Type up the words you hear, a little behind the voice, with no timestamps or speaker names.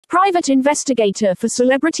Private investigator for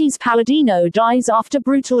celebrities Palladino dies after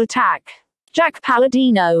brutal attack. Jack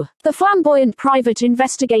Palladino, the flamboyant private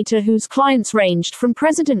investigator whose clients ranged from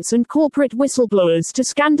presidents and corporate whistleblowers to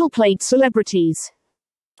scandal-plagued celebrities,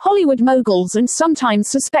 Hollywood moguls and sometimes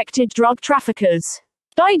suspected drug traffickers,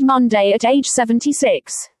 died Monday at age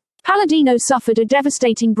 76. Palladino suffered a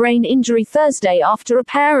devastating brain injury Thursday after a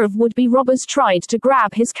pair of would-be robbers tried to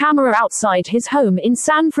grab his camera outside his home in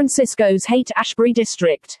San Francisco's Haight-Ashbury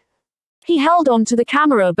district. He held on to the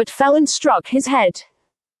camera but fell and struck his head.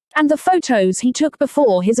 And the photos he took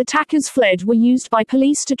before his attackers fled were used by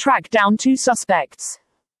police to track down 2 suspects.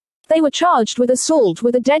 They were charged with assault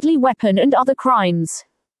with a deadly weapon and other crimes.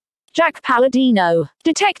 Jack Palladino,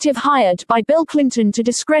 detective hired by Bill Clinton to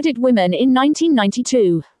discredit women in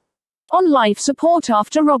 1992. On life support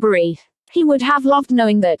after robbery. He would have loved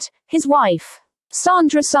knowing that his wife,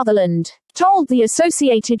 Sandra Sutherland, told the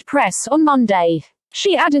Associated Press on Monday.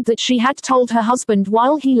 She added that she had told her husband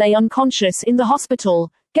while he lay unconscious in the hospital,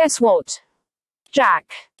 "Guess what,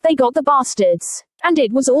 Jack? They got the bastards. And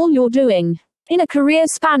it was all your doing." In a career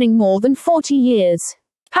spanning more than 40 years,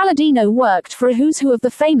 Palladino worked for a who's who of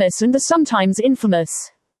the famous and the sometimes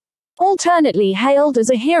infamous. Alternately hailed as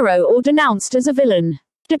a hero or denounced as a villain,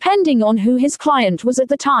 depending on who his client was at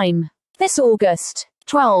the time. This August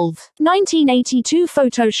 12, 1982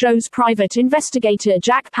 photo shows private investigator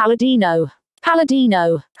Jack Palladino.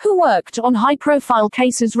 Palladino, who worked on high-profile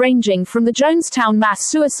cases ranging from the Jonestown mass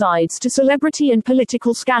suicides to celebrity and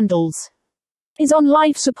political scandals, is on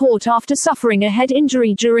life support after suffering a head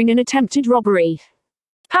injury during an attempted robbery.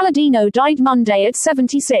 Palladino died Monday at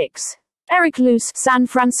 76. Eric Luce, San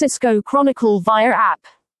Francisco Chronicle via app.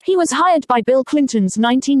 He was hired by Bill Clinton's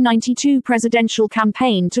 1992 presidential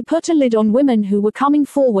campaign to put a lid on women who were coming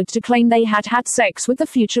forward to claim they had had sex with the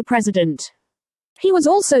future president. He was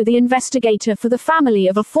also the investigator for the family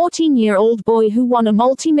of a 14-year-old boy who won a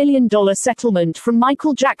multi-million-dollar settlement from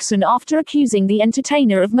Michael Jackson after accusing the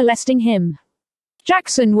entertainer of molesting him.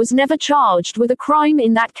 Jackson was never charged with a crime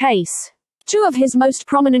in that case. 2 of his most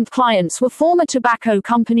prominent clients were former tobacco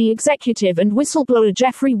company executive and whistleblower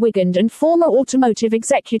Jeffrey Wigand and former automotive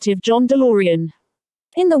executive John DeLorean.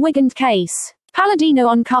 In the Wigand case, Palladino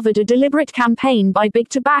uncovered a deliberate campaign by Big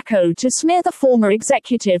Tobacco to smear the former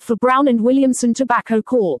executive for Brown and Williamson Tobacco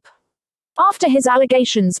Corp. After his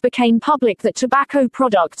allegations became public that tobacco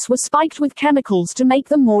products were spiked with chemicals to make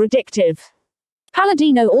them more addictive.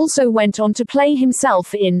 Palladino also went on to play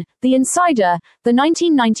himself in The Insider, the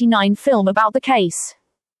 1999 film about the case.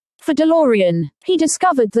 For DeLorean, he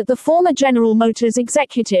discovered that the former General Motors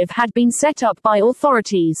executive had been set up by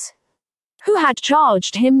authorities, who had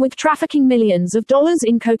charged him with trafficking millions of dollars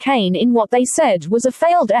in cocaine in what they said was a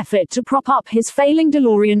failed effort to prop up his failing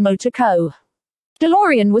DeLorean Motor Co.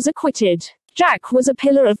 DeLorean was acquitted. Jack was a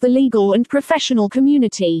pillar of the legal and professional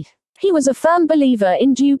community. He was a firm believer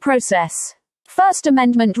in due process, First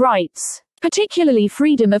Amendment rights, particularly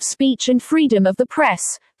freedom of speech and freedom of the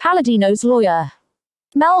press, Palladino's lawyer,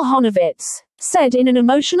 Mel Honovitz, said in an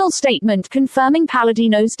emotional statement confirming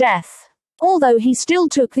Palladino's death. Although he still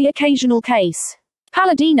took the occasional case,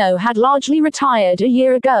 Palladino had largely retired a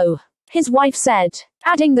year ago, his wife said,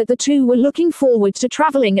 adding that the 2 were looking forward to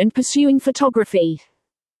traveling and pursuing photography,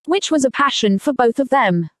 which was a passion for both of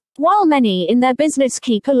them. While many in their business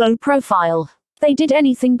keep a low profile, they did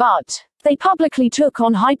anything but. They publicly took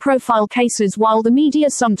on high-profile cases while the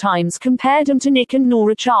media sometimes compared them to Nick and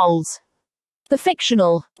Nora Charles. The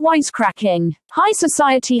fictional, wisecracking, high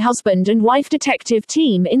society husband and wife detective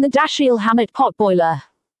team in the Dashiell Hammett potboiler,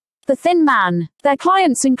 The Thin Man. Their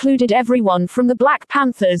clients included everyone from the Black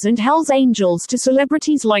Panthers and Hells Angels to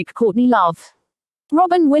celebrities like Courtney Love,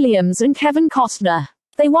 Robin Williams and Kevin Costner.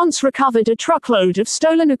 They once recovered a truckload of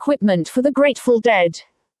stolen equipment for the Grateful Dead.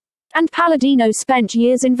 And Palladino spent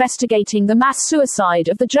years investigating the mass suicide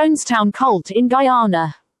of the Jonestown cult in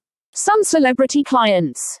Guyana. Some celebrity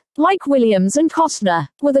clients, like Williams and Costner,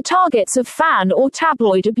 were the targets of fan or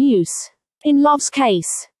tabloid abuse. In Love's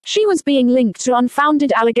case, she was being linked to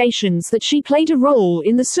unfounded allegations that she played a role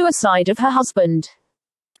in the suicide of her husband,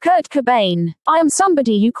 Kurt Cobain. "I am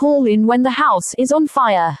somebody you call in when the house is on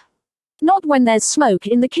fire, not when there's smoke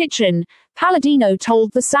in the kitchen," Palladino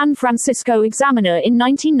told the San Francisco Examiner in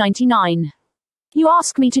 1999. "You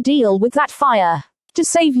ask me to deal with that fire, to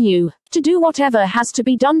save you, to do whatever has to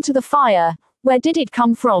be done to the fire. Where did it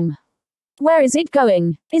come from? Where is it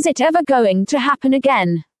going? Is it ever going to happen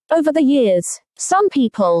again?" Over the years, some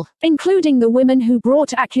people, including the women who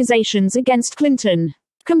brought accusations against Clinton,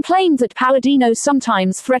 complained that Palladino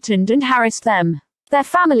sometimes threatened and harassed them, their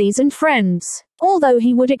families and friends, although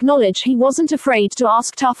he would acknowledge he wasn't afraid to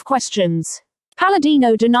ask tough questions.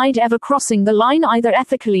 Palladino denied ever crossing the line either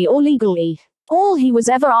ethically or legally. All he was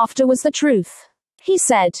ever after was the truth, he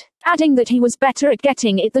said, adding that he was better at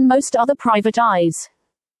getting it than most other private eyes.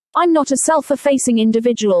 "I'm not a self-effacing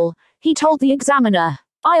individual," he told the Examiner.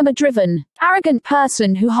 "I am a driven, arrogant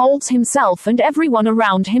person who holds himself and everyone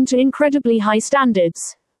around him to incredibly high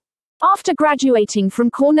standards." After graduating from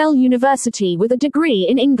Cornell University with a degree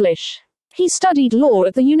in English, he studied law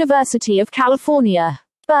at the University of California,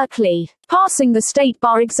 Berkeley, passing the state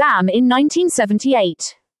bar exam in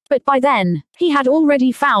 1978. But by then, he had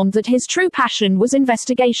already found that his true passion was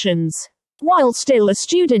investigations. While still a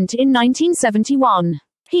student in 1971,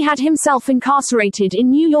 he had himself incarcerated in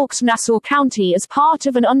New York's Nassau County as part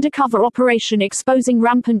of an undercover operation exposing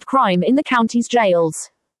rampant crime in the county's jails.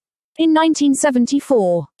 In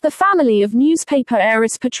 1974, the family of newspaper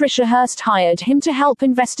heiress Patricia Hearst hired him to help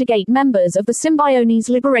investigate members of the Symbionese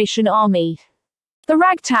Liberation Army, the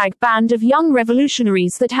ragtag band of young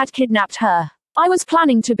revolutionaries that had kidnapped her. "I was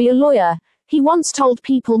planning to be a lawyer," he once told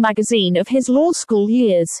People magazine of his law school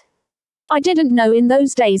years. "I didn't know in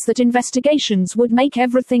those days that investigations would make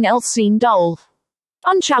everything else seem dull,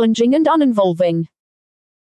 unchallenging and uninvolving."